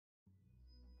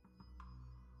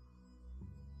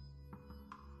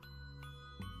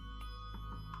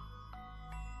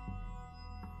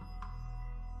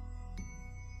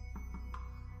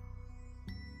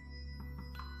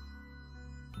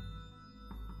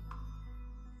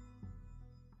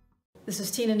This is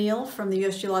Tina Neal from the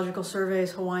U.S. Geological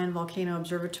Survey's Hawaiian Volcano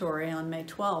Observatory on May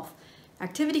 12th.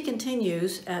 Activity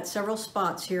continues at several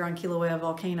spots here on Kilauea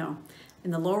volcano.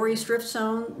 In the Lower East Rift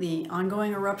Zone, the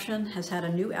ongoing eruption has had a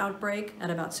new outbreak at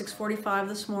about 6:45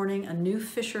 this morning. A new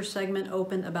fissure segment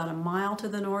opened about a mile to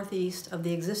the northeast of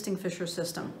the existing fissure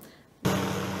system.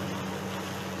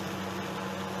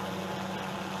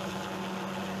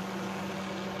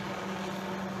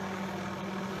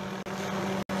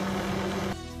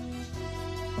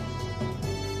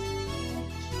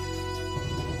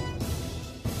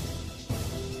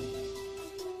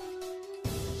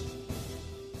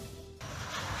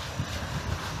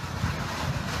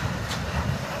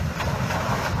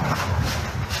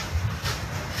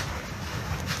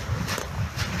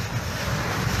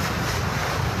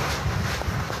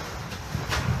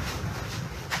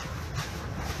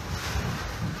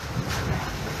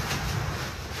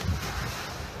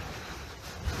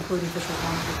 Including fissures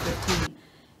 1 through 15.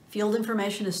 Field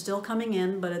information is still coming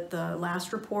in, but at the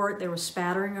last report there was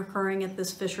spattering occurring at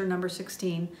this fissure number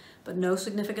 16, but no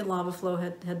significant lava flow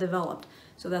had developed.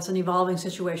 So that's an evolving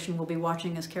situation we'll be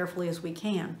watching as carefully as we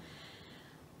can.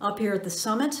 Up here at the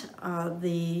summit,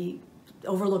 the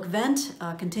overlook vent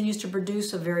continues to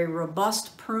produce a very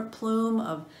robust plume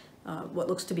of what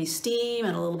looks to be steam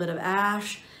and a little bit of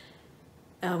ash.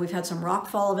 We've had some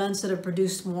rockfall events that have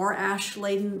produced more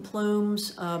ash-laden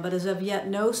plumes, but as of yet,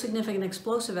 no significant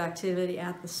explosive activity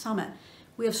at the summit.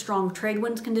 We have strong trade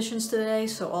wind conditions today,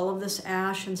 so all of this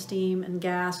ash and steam and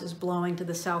gas is blowing to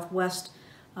the southwest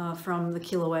from the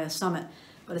Kilauea summit.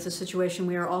 But it's a situation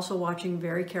we are also watching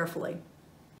very carefully.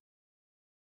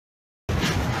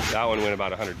 That one went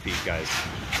about 100 feet, guys.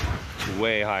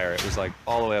 Way higher. It was like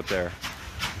all the way up there.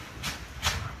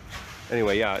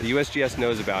 Anyway, yeah, the USGS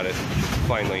knows about it,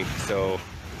 finally, so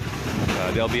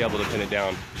they'll be able to pin it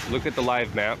down. Look at the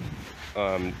live map,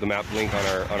 the map link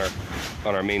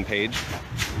on our main page.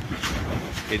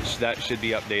 That should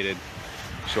be updated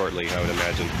shortly, I would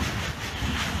imagine.